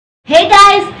Hey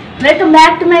guys, welcome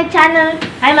back to my channel.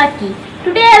 I'm Aki.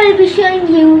 Today I will be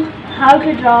showing you how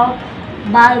to draw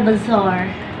Bulbasaur.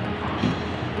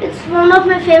 It's one of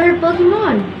my favorite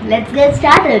Pokemon. Let's get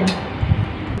started.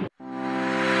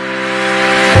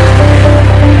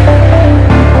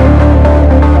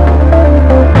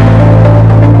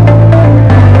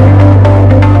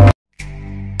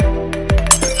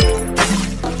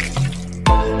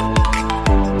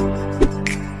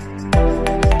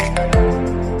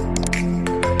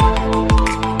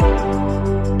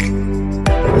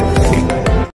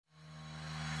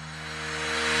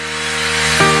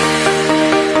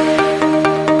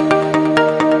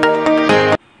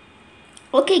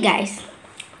 Okay guys,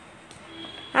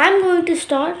 I'm going to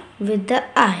start with the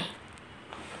eye.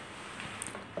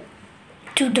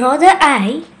 To draw the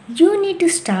eye, you need to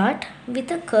start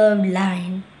with a curved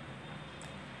line.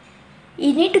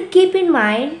 You need to keep in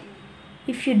mind,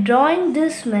 if you're drawing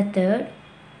this method,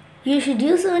 you should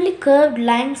use only curved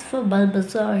lines for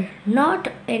Bulbasaur,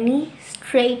 not any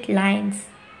straight lines.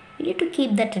 You need to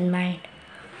keep that in mind.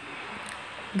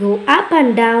 Go up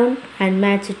and down and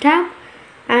match it up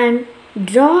and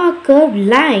draw a curved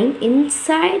line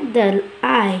inside the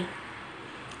eye,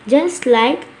 just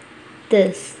like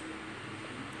this.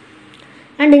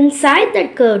 And inside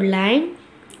that curved line,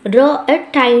 draw a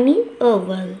tiny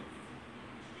oval,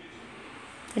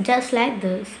 just like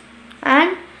this.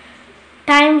 And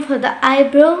time for the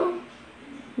eyebrow.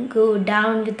 Go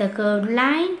down with the curved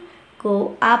line,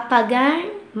 go up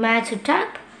again, match it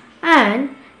up,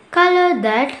 and color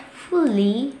that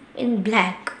fully in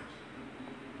black.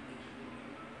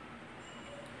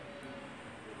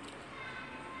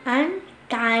 And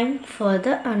time for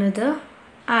the another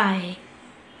eye.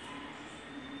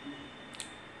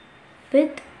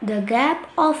 With the gap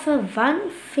of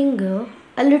one finger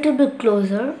a little bit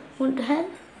closer would help.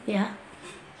 Yeah.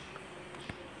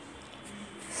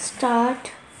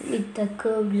 Start with the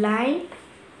curved line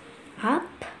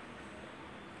up,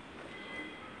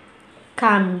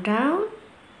 come down.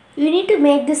 You need to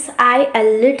make this eye a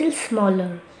little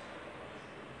smaller.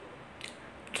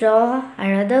 Draw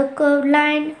another curved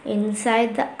line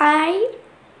inside the eye,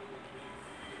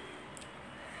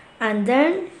 and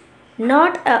then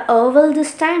not an oval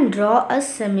this time, draw a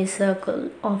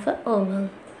semicircle of an oval,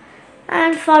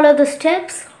 and follow the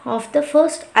steps of the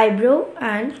first eyebrow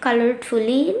and color it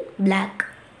fully in black,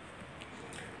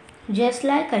 just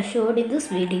like I showed in this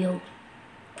video.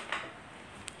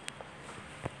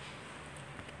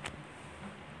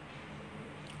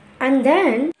 And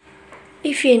then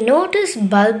if you notice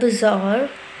Bulbasaur,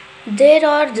 there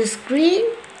are these green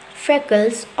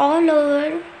freckles all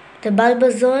over the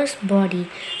Bulbasaur's body.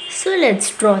 So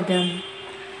let's draw them.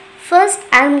 First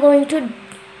I am going to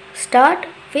start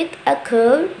with a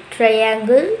curved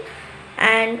triangle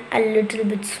and a little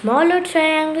bit smaller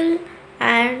triangle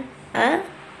and a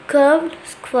curved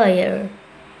square.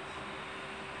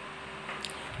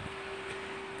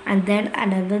 And then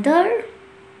another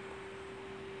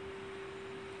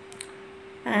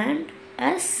and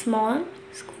a small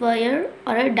square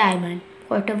or a diamond,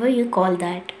 whatever you call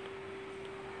that.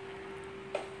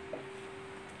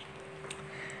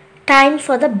 Time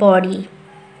for the body.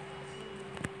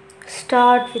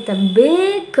 Start with a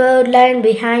big curved line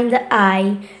behind the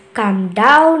eye, come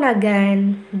down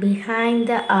again behind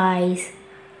the eyes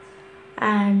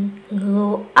and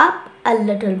go up a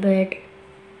little bit,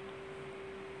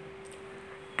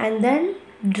 and then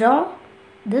draw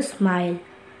the smile.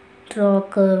 Draw a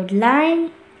curved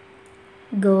line,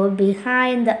 go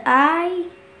behind the eye,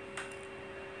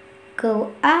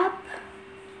 go up,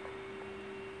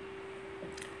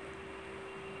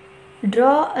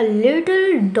 draw a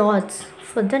little dots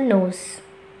for the nose.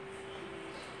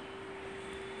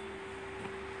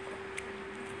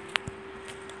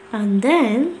 And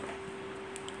then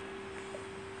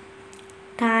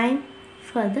time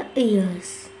for the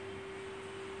ears.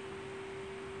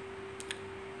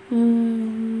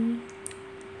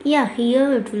 Yeah,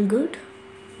 here it will good.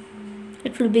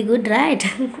 It will be good, right?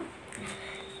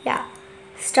 Yeah.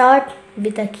 Start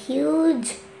with a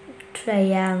huge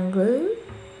triangle,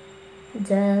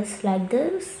 just like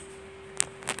this.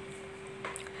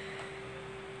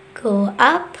 Go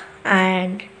up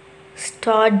and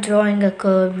start drawing a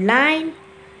curved line.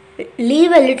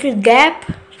 Leave a little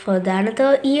gap for the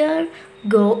another ear.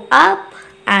 Go up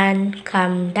and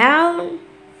come down.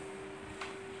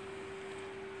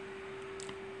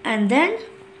 And then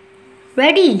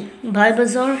ready,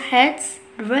 Bulbasaur head's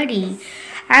ready.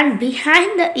 And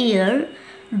behind the ear,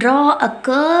 draw a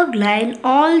curved line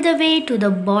all the way to the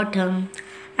bottom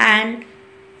and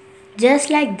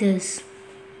just like this.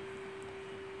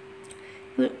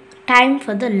 time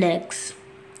for the legs.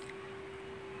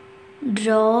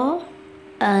 Draw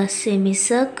a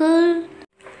semicircle,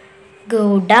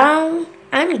 go down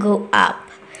and go up.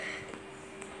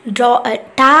 Draw a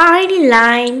tiny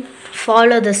line,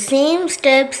 follow the same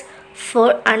steps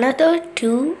for another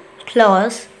 2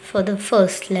 claws for the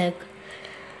first leg.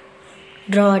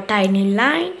 Draw a tiny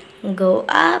line, go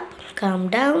up, come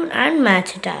down and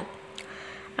match it up.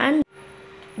 And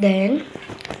then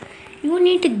you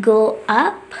need to go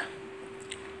up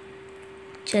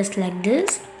just like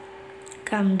this,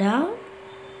 come down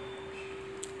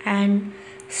and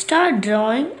start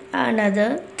drawing another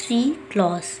 3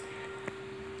 claws.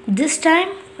 This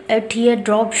time a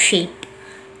teardrop shape.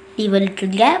 Leave a little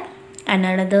gap and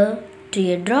another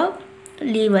teardrop.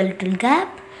 Leave a little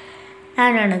gap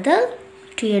and another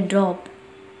teardrop.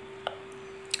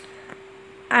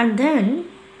 And then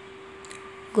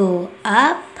go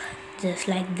up just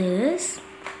like this.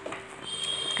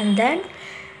 And then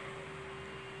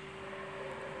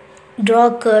draw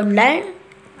a curved line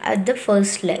at the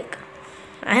first leg.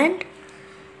 And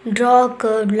draw a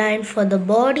curved line for the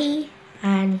body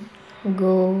and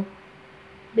go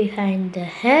behind the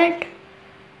head,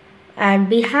 and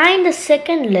behind the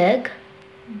second leg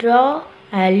draw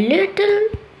a little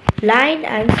line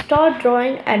and start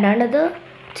drawing another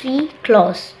 3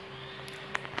 claws.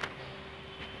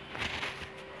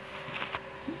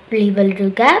 Leave a little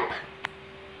gap,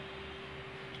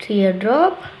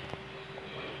 teardrop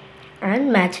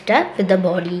and match it up with the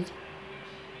body.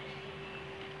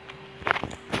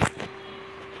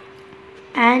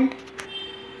 And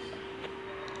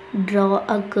draw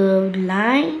a curved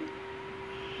line,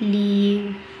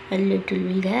 leave a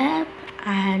little gap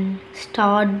and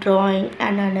start drawing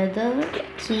another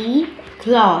 3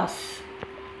 claws.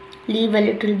 Leave a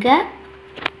little gap,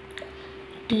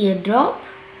 teardrop,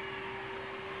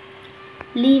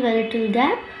 leave a little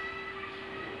gap,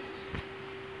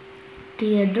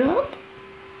 teardrop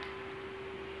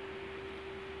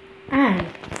and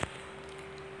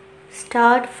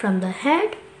start from the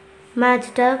head,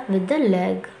 matched up with the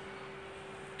leg.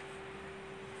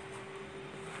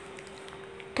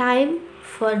 Time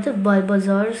for the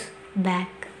bulbasaur's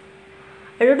back.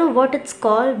 I don't know what it's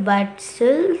called, but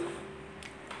still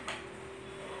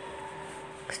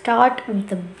start with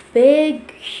the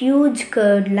big huge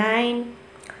curved line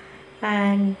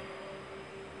and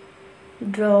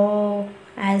draw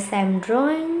as I'm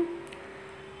drawing.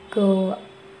 Go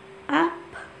up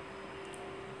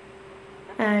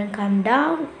and come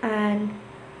down and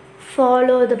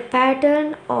follow the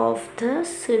pattern of the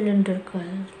cylindrical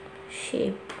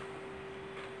shape.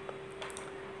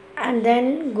 And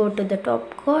then go to the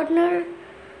top corner,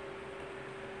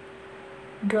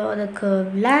 draw the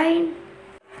curved line,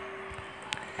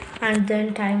 and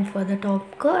then time for the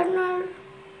top corner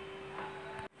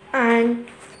and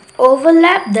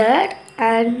overlap that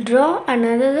and draw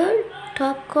another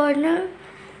top corner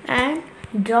and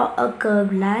draw a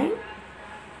curved line.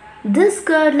 This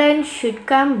curved line should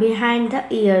come behind the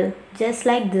ear just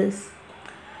like this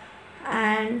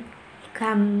and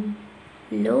come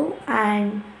low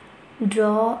and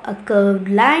draw a curved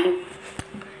line.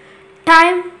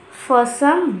 Time for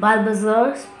some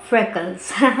Bulbasaur's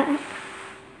freckles.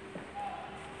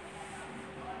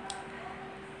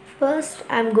 First,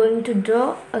 I'm going to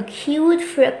draw a huge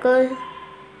freckle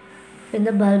in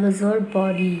the Bulbasaur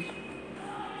body,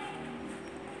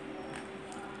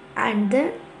 and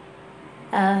then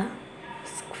a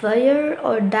square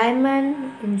or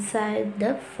diamond inside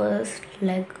the first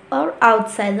leg or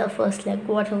outside the first leg,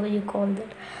 whatever you call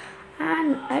it,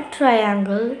 and a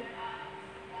triangle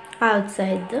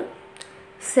outside the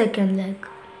second leg,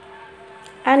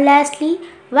 and lastly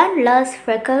one last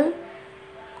freckle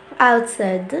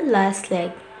outside the last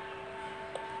leg.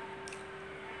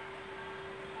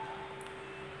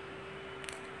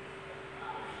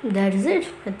 That is it,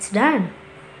 it's done.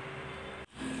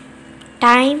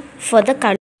 Time for the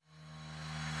color.